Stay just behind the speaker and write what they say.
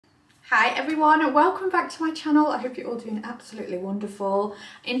Hi everyone, welcome back to my channel. I hope you're all doing absolutely wonderful.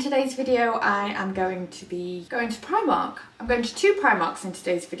 In today's video I am going to be going to Primark. I'm going to two Primarks in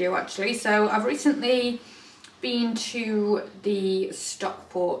today's video actually. So I've recently been to the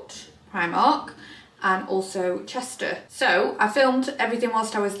Stockport Primark and also Chester. So I filmed everything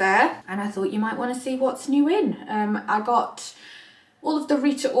whilst I was there and I thought you might want to see what's new in. I got all of the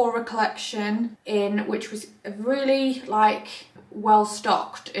Rita Ora collection in, which was really well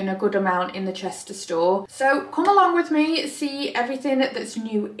stocked in a good amount in the Chester store. So come along with me, see everything that's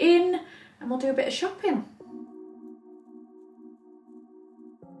new in, and we'll do a bit of shopping.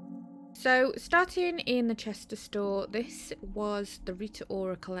 So starting in the Chester store, this was the Rita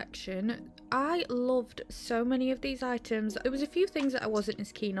Ora collection. I loved so many of these items. There was a few things that I wasn't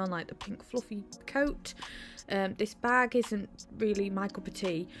as keen on, like the pink fluffy coat. This bag isn't really my cup of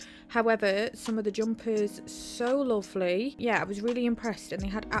tea. However, some of the jumpers, so lovely. Yeah, I was really impressed and they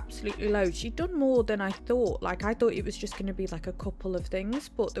had absolutely loads. She'd done more than I thought. Like, I thought it was just going to be like a couple of things,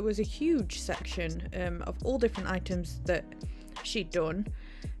 but there was a huge section of all different items that she'd done.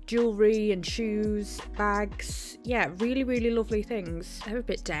 Jewellery and shoes, bags. Yeah, really lovely things. They're a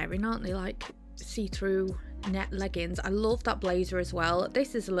bit daring, aren't they? Like see-through net leggings. I love that blazer as well.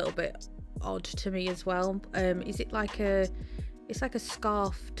 This is a little bit odd to me as well. Is it like a, it's like a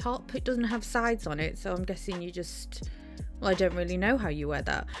scarf top. It doesn't have sides on it, so I'm guessing you just, well, I don't really know how you wear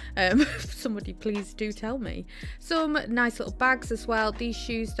that. Somebody please do tell me. Some nice little bags as well. These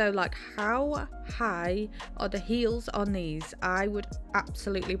shoes though, like how high are the heels on these? I would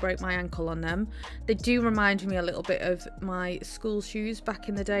absolutely break my ankle on them. They do remind me a little bit of my school shoes back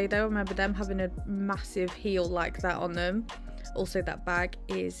in the day though. I remember them having a massive heel like that on them. Also, that bag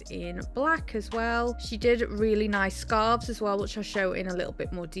is in black as well. She did really nice scarves as well, which I'll show in a little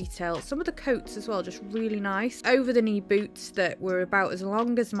bit more detail. Some of the coats as well, just really nice. Over the knee boots that were about as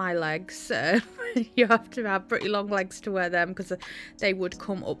long as my legs. You have to have pretty long legs to wear them because they would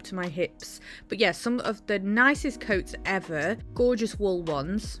come up to my hips. But yeah, some of the nicest coats ever. Gorgeous wool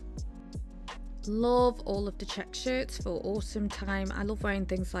ones. Love all of the check shirts for autumn time. I love wearing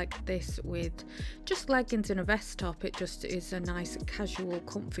things like this with just leggings and a vest top. It just is a nice casual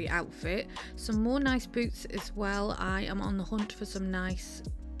comfy outfit. Some more nice boots as well. I am on the hunt for some nice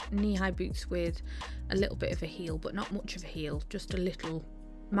knee-high boots with a little bit of a heel, but not much of a heel, just a little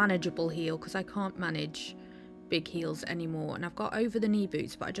manageable heel because I can't manage big heels anymore. And I've got over the knee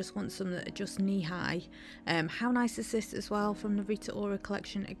boots, but I just want some that are just knee high. How nice is this as well from the Rita Ora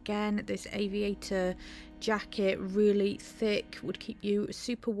collection? Again, this aviator jacket, really thick, would keep you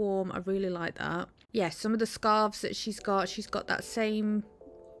super warm. I really like that. Yeah, some of the scarves that she's got that same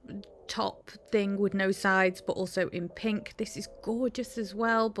top thing with no sides, but also in pink. This is gorgeous as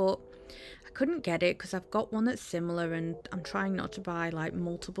well, but I couldn't get it because I've got one that's similar and I'm trying not to buy like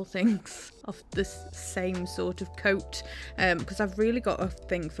multiple things of this same sort of coat because I've really got a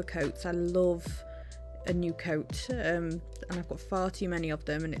thing for coats. I love a new coat and I've got far too many of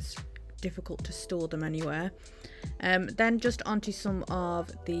them and it's difficult to store them anywhere. Then just onto some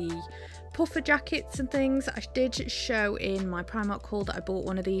of the puffer jackets and things. I did show in my Primark haul that I bought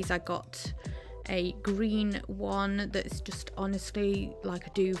one of these. I got a green one that's just honestly like a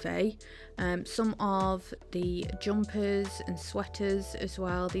duvet. Some of the jumpers and sweaters as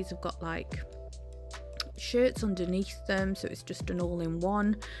well. These have got like shirts underneath them, so it's just an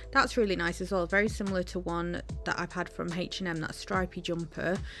all-in-one. That's really nice as well, very similar to one that I've had from H&M, that stripy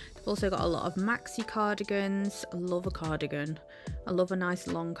jumper. They've also got a lot of maxi cardigans. I love a cardigan. I love a nice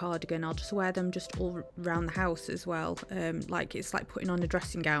long cardigan. I'll just wear them just all around the house as well. Like it's like putting on a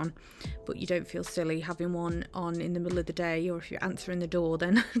dressing gown, but you don't feel silly having one on in the middle of the day, or if you're answering the door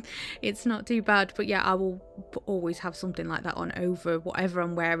then it's not too bad. But yeah, I will always have something like that on over whatever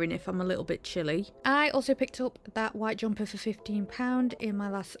I'm wearing if I'm a little bit chilly. I also picked up that white jumper for £15 in my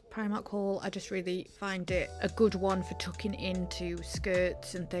last Primark haul. I just really find it a good one for tucking into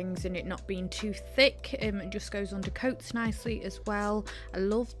skirts and things and it not being too thick. It just goes under coats nicely as well. I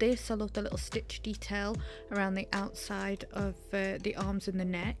love this. I love the little stitch detail around the outside of the arms and the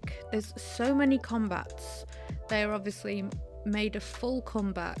neck. There's so many combats. They're obviously made a full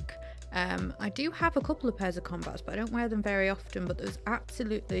comeback. I do have a couple of pairs of combats, but I don't wear them very often, but there's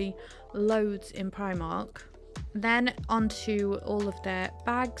absolutely loads in Primark. Then onto all of their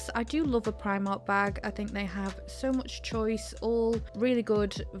bags. I do love a Primark bag. I think they have so much choice, all really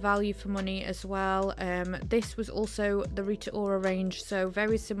good value for money as well. This was also the Rita Ora range, so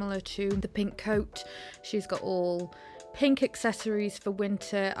very similar to the pink coat. She's got all Pink accessories for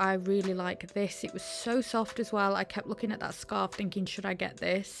winter. I really like this. It was so soft as well. I kept looking at that scarf thinking, should I get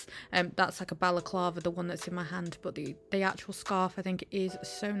this? That's like a balaclava, the one that's in my hand, but the actual scarf I think is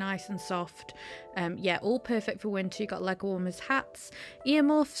so nice and soft. Yeah, all perfect for winter. You got leg warmers, hats,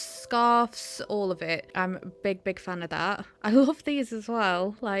 earmuffs, scarves, all of it. I'm a big fan of that. I love these as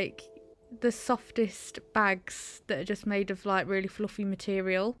well, like the softest bags that are just made of like really fluffy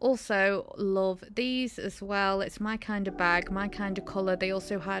material. Also love these as well. It's my kind of bag, my kind of colour. They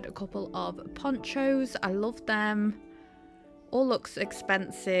also had a couple of ponchos. I love them. All looks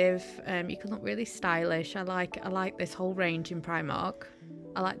expensive. You can look really stylish. I like this whole range in Primark.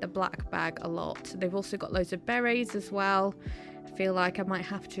 I like the black bag a lot. They've also got loads of berets as well. I feel like I might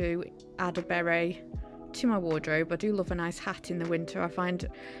have to add a beret to my wardrobe. I do love a nice hat in the winter. I find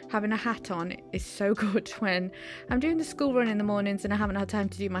having a hat on is so good when I'm doing the school run in the mornings and I haven't had time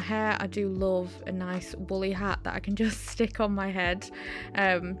to do my hair. I do love a nice woolly hat that I can just stick on my head.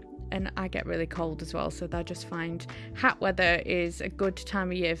 And I get really cold as well, so I just find hat weather is a good time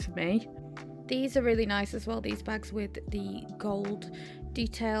of year for me. These are really nice as well, these bags with the gold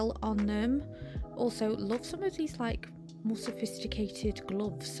detail on them. Also love some of these like more sophisticated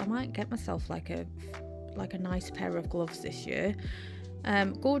gloves. I might get myself like a nice pair of gloves this year.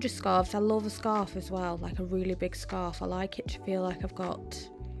 Gorgeous scarves. I love a scarf as well, like a really big scarf. I like it to feel like I've got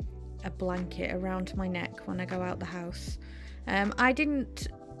a blanket around my neck when I go out the house. I didn't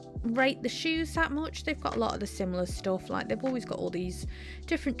rate the shoes that much. They've got a lot of the similar stuff, like they've always got all these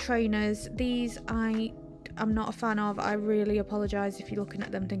different trainers. These I'm not a fan of. I really apologise if you're looking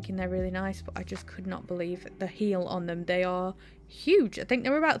at them thinking they're really nice, but I just could not believe the heel on them. They are huge. I think they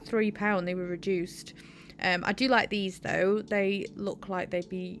were about £3. They were reduced. I do like these though. They look like they'd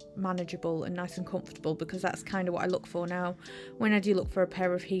be manageable and nice and comfortable, because that's kind of what I look for now when I do look for a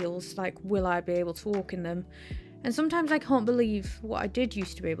pair of heels. Like, will I be able to walk in them? And sometimes I can't believe what I did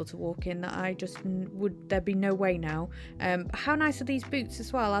used to be able to walk in, that I just there'd be no way now. How nice are these boots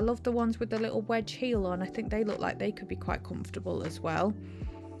as well? I love the ones with the little wedge heel on. I think they look like they could be quite comfortable as well.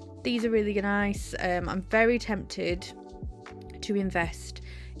 These are really nice. I'm very tempted to invest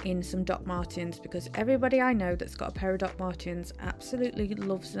in some Doc Martens, because everybody I know that's got a pair of Doc Martens absolutely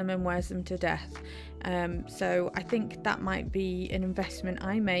loves them and wears them to death. So I think that might be an investment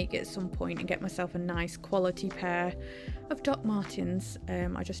I make at some point and get myself a nice quality pair of Doc Martens.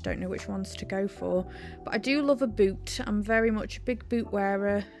 I just don't know which ones to go for, but I do love a boot. I'm very much a big boot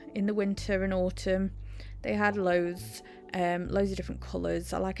wearer in the winter and autumn. They had loads of different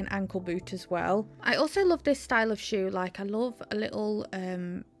colours. I like an ankle boot as well. I also love this style of shoe. Like, I love a little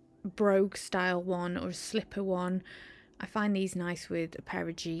brogue style one or a slipper one. I find these nice with a pair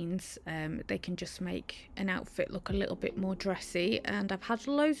of jeans. They can just make an outfit look a little bit more dressy, and I've had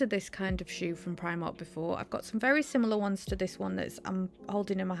loads of this kind of shoe from Primark before. I've got some very similar ones to this one I'm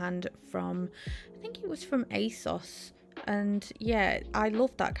holding in my hand from, I think it was from ASOS. And yeah, I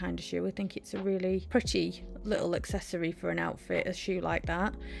love that kind of shoe. I think it's a really pretty little accessory for an outfit, a shoe like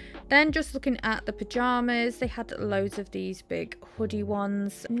that. Then just looking at the pyjamas, they had loads of these big hoodie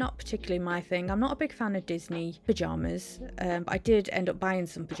ones. Not particularly my thing. I'm not a big fan of Disney pyjamas, but I did end up buying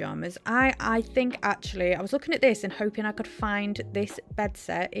some pyjamas. I think actually I was looking at this and hoping I could find this bed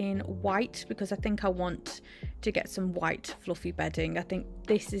set in white, because I think I want to get some white fluffy bedding. I think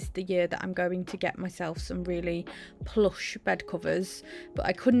this is the year that I'm going to get myself some really plush bed covers, but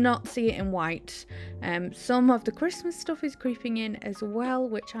I could not see it in white. Some of the Christmas stuff is creeping in as well,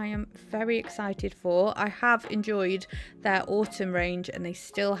 which I am very excited for. I have enjoyed their autumn range, and they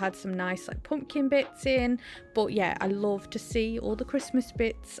still had some nice like pumpkin bits in, but yeah, I love to see all the Christmas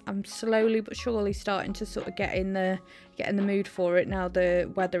bits. I'm slowly but surely starting to sort of get in the mood for it now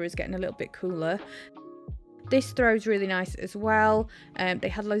the weather is getting a little bit cooler. This throw's really nice as well. They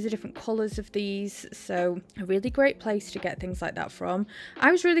had loads of different colours of these, so a really great place to get things like that from. I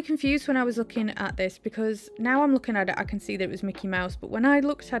was really confused when I was looking at this, because now I'm looking at it I can see that it was Mickey Mouse, but when I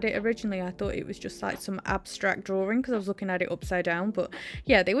looked at it originally I thought it was just like some abstract drawing because I was looking at it upside down. But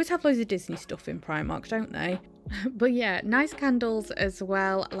yeah, they always have loads of Disney stuff in Primark, don't they? But yeah, nice candles as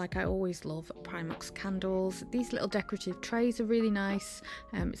well. Like, I always love Primark's candles. These little decorative trays are really nice.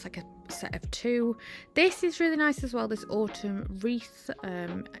 It's like a set of 2. This is really nice as well, this autumn wreath.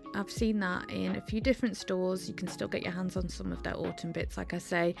 I've seen that in a few different stores. You can still get your hands on some of their autumn bits, like I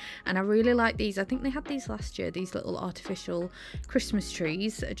say, and I really like these. I think they had these last year, these little artificial Christmas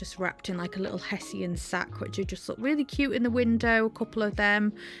trees that are just wrapped in like a little Hessian sack, which would just look really cute in the window, a couple of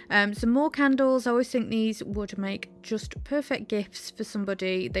them. Some more candles. I always think these would make just perfect gifts for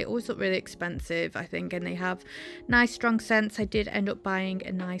somebody. They always look really expensive, I think, and they have nice strong scents. I did end up buying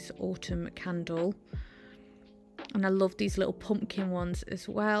a nice autumn candle. And I love these little pumpkin ones as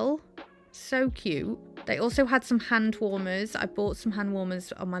well. So cute. They also had some hand warmers. I bought some hand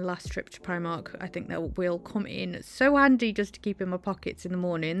warmers on my last trip to Primark. I think that will come in so handy just to keep in my pockets in the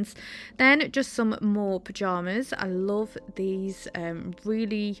mornings. Then just some more pyjamas. I love these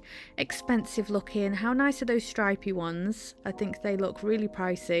really expensive looking. How nice are those stripy ones? I think they look really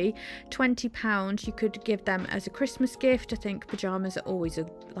pricey. £20. You could give them as a Christmas gift. I think pyjamas are always a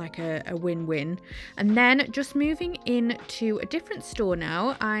win-win. And then just moving into a different store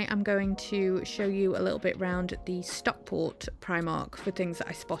now, I am going to show you a little bit around the Stockport Primark for things that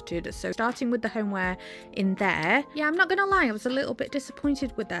I spotted. So starting with the homeware in there, yeah, I'm not gonna lie, I was a little bit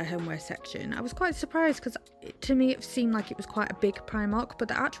disappointed with their homeware section. I was quite surprised because to me it seemed like it was quite a big Primark, but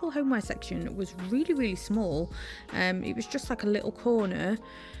the actual homeware section was really small. It was just like a little corner.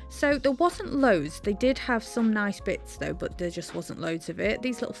 So there wasn't loads. They did have some nice bits though, but there just wasn't loads of it.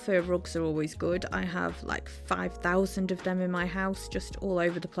 These little fur rugs are always good. I have like 5,000 of them in my house, just all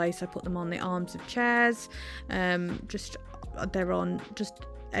over the place. I put them on the arms of chairs. They're on just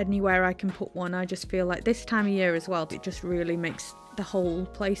anywhere I can put one. I just feel like this time of year as well, it just really makes the whole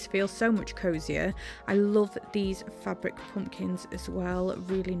place feels so much cozier. I love these fabric pumpkins as well,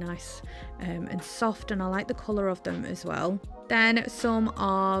 really nice and soft, and I like the colour of them as well. Then some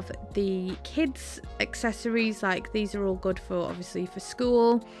of the kids accessories, like these are all good for obviously for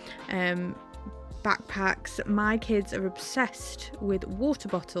school. Backpacks. My kids are obsessed with water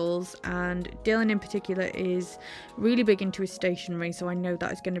bottles, and Dylan in particular is really big into his stationery, so I know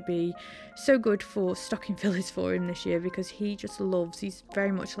that is going to be so good for stocking fillers for him this year, because he just loves, he's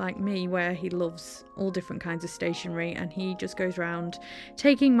very much like me where he loves all different kinds of stationery, and he just goes around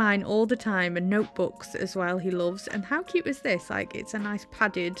taking mine all the time, and notebooks as well he loves. And how cute is this? Like, it's a nice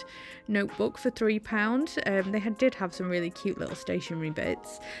padded notebook for £3. They did have some really cute little stationery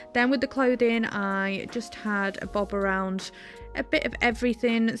bits. Then with the clothing, I just had a bob around a bit of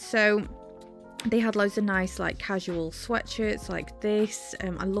everything. So they had loads of nice like casual sweatshirts like this.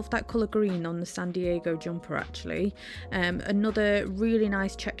 I love that colour green on the San Diego jumper actually. Another really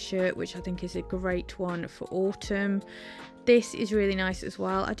nice check shirt, which I think is a great one for autumn. This is really nice as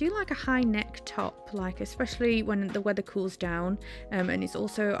well. I do like a high neck top, like especially when the weather cools down, and it's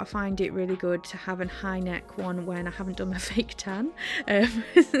also, I find it really good to have a high neck one when I haven't done my fake tan.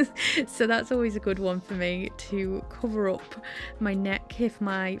 So that's always a good one for me to cover up my neck if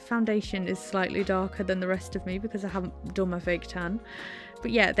my foundation is slightly darker than the rest of me because I haven't done my fake tan. But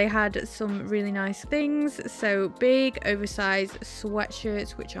yeah, they had some really nice things. So big oversized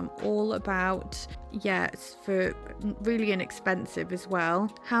sweatshirts, which I'm all about. Yeah, it's for really inexpensive as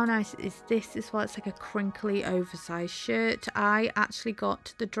well. How nice is this as well? It's like a crinkly oversized shirt. I actually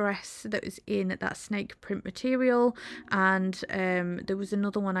got the dress that was in that snake print material, and there was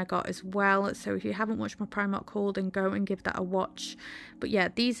another one I got as well. So if you haven't watched my Primark haul, then go and give that a watch. But yeah,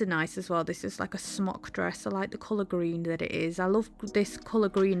 these are nice as well. This is like a smock dress. I like the colour green that it is. I love this colour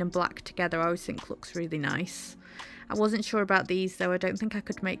green and black together. I always think looks really nice. I wasn't sure about these though. I don't think I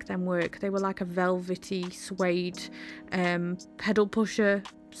could make them work. They were like a velvety suede pedal pusher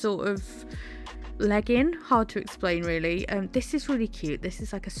sort of legging. Hard to explain really. This is really cute. This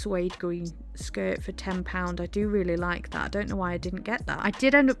is like a suede green skirt for £10. I do really like that. I don't know why I didn't get that. I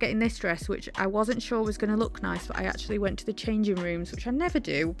did end up getting this dress, which I wasn't sure was going to look nice, but I actually went to the changing rooms, which I never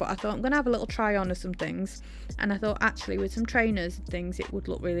do, but I thought I'm going to have a little try on of some things, and I thought actually with some trainers and things it would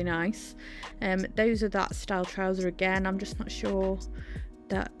look really nice. Those are that style trouser again. I'm just not sure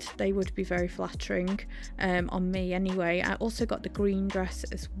that they would be very flattering on me anyway. I also got the green dress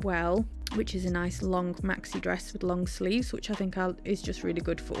as well, which is a nice long maxi dress with long sleeves, which I think is just really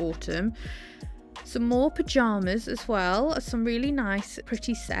good for autumn. Some more pyjamas as well, some really nice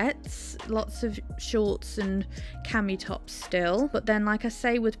pretty sets, lots of shorts and cami tops still. But then like I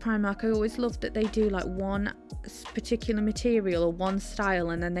say with Primark, I always love that they do like one particular material or one style,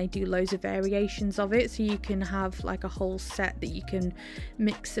 and then they do loads of variations of it, so you can have like a whole set that you can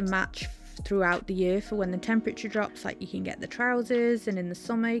mix and match throughout the year for when the temperature drops. Like you can get the trousers, and in the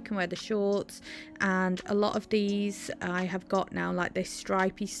summer you can wear the shorts. And a lot of these I have got now, like this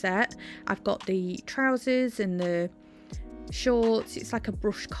stripy set. I've got the trousers and the shorts. It's like a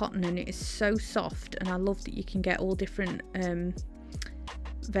brushed cotton and it is so soft, and I love that you can get all different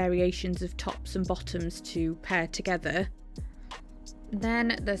variations of tops and bottoms to pair together.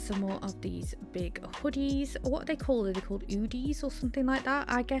 Then there's some more of these big hoodies. What are they called? Are they called oodies or something like that?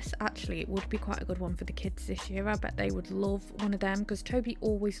 I guess actually it would be quite a good one for the kids this year. I bet they would love one of them, because Toby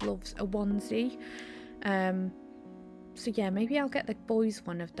always loves a onesie. So yeah, maybe I'll get the boys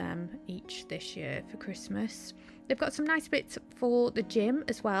one of them each this year for Christmas. They've got some nice bits for the gym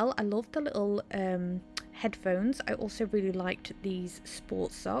as well. I love the little headphones. I also really liked these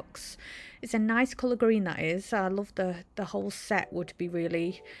sports socks. It's a nice colour green, that is. I love the whole set would be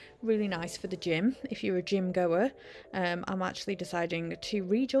really nice for the gym if you're a gym goer. I'm actually deciding to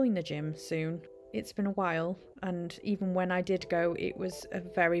rejoin the gym soon. It's been a while, and even when I did go, it was a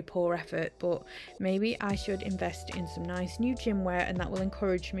very poor effort, but maybe I should invest in some nice new gym wear, and that will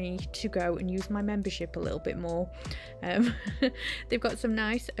encourage me to go and use my membership a little bit more. They've got some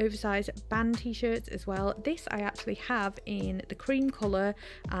nice oversized band t-shirts as well. This I actually have in the cream colour,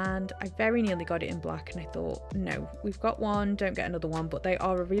 and I very nearly got it in black, and I thought, no, we've got one, don't get another one. But they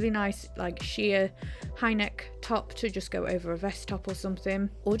are a really nice like sheer high neck top to just go over a vest top or something,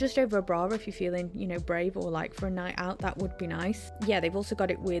 or just over a bra if you're feeling, you know, brave, or like for a night out, that would be nice. Yeah, they've also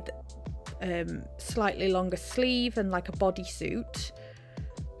got it with slightly longer sleeve and like a bodysuit.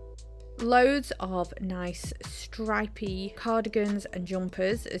 Loads of nice stripy cardigans and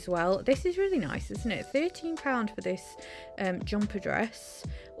jumpers as well. This is really nice, isn't it? £13 for this jumper dress.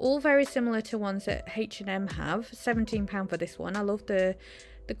 All very similar to ones that H&M have. £17 for this one. I love the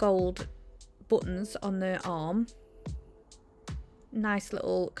gold buttons on the arm. Nice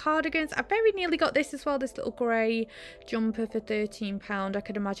little cardigans. I very nearly got this as well, this little grey jumper for £13. I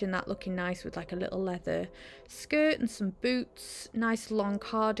could imagine that looking nice with like a little leather skirt and some boots. Nice long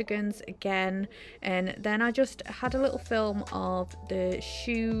cardigans again. And then I just had a little film of the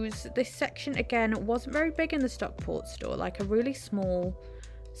shoes. This section again wasn't very big in the Stockport store, like a really small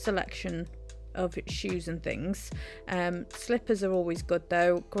selection of shoes and things. Slippers are always good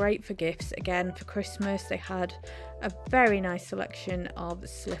though, great for gifts. Again, for Christmas they had a very nice selection of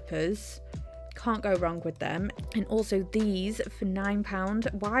slippers, can't go wrong with them. And also these for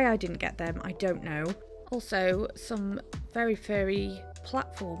 £9. Why I didn't get them, I don't know. Also some very furry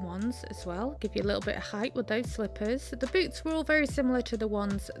platform ones as well, give you a little bit of height with those slippers. The boots were all very similar to the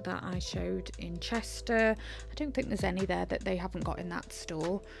ones that I showed in Chester. I don't think there's any there that they haven't got in that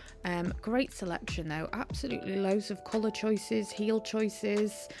store. Great selection though, absolutely loads of colour choices, heel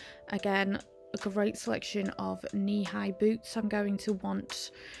choices. Again, a great selection of knee-high boots. I'm going to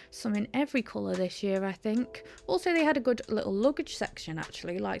want some in every colour this year, I think. Also they had a good little luggage section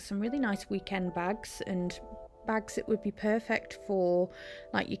actually, like some really nice weekend bags and bags that would be perfect for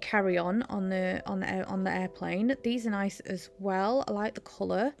like your carry-on on the airplane. These are nice as well. I like the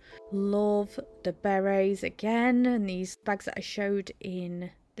colour. Love the berets again, and these bags that I showed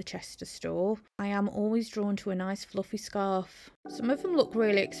in the Chester store. I am always drawn to a nice fluffy scarf. Some of them look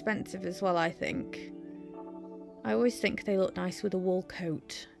really expensive as well, I think. I always think they look nice with a wool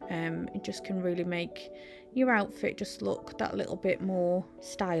coat. It just can really make your outfit just look that little bit more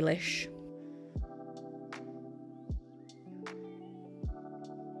stylish.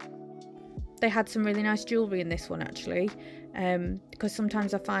 They had some really nice jewellery in this one actually, because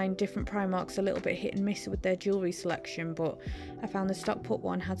sometimes I find different Primarks a little bit hit and miss with their jewellery selection, but I found the Stockport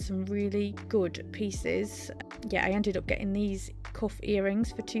one had some really good pieces. Yeah, I ended up getting these cuff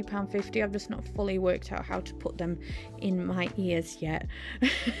earrings for £2.50. I've just not fully worked out how to put them in my ears yet.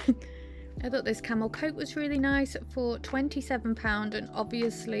 I thought this camel coat was really nice for £27, and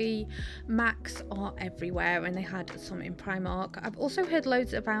obviously Macs are everywhere and they had some in Primark. I've also heard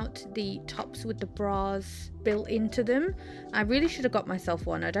loads about the tops with the bras built into them. I really should have got myself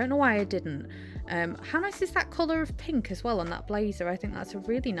one. I don't know why I didn't. How nice is that colour of pink as well on that blazer? I think that's a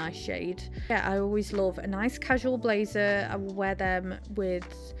really nice shade. Yeah, I always love a nice casual blazer. I will wear them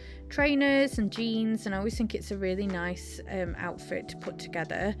with trainers and jeans, and I always think it's a really nice outfit to put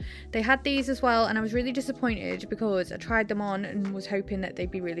together. They had these as well, and I was really disappointed because I tried them on and was hoping that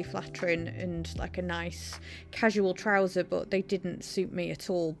they'd be really flattering and like a nice casual trouser, but they didn't suit me at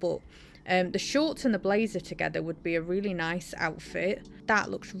all. But the shorts and the blazer together would be a really nice outfit. That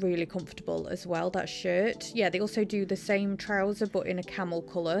looks really comfortable as well, that shirt. Yeah, they also do the same trouser but in a camel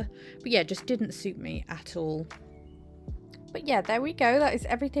colour, but yeah, just didn't suit me at all. But yeah, there we go. That is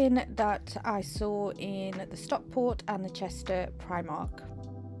everything that I saw in the Stockport and the Chester Primark.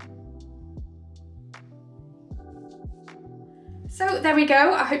 So there we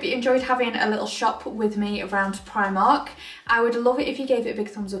go. I hope you enjoyed having a little shop with me around Primark. I would love it if you gave it a big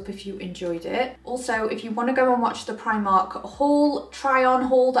thumbs up if you enjoyed it. Also, if you want to go and watch the Primark haul, try-on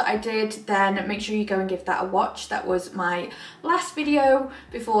haul that I did, then make sure you go and give that a watch. That was my last video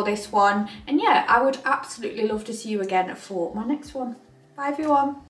before this one. And yeah, I would absolutely love to see you again for my next one. Bye everyone.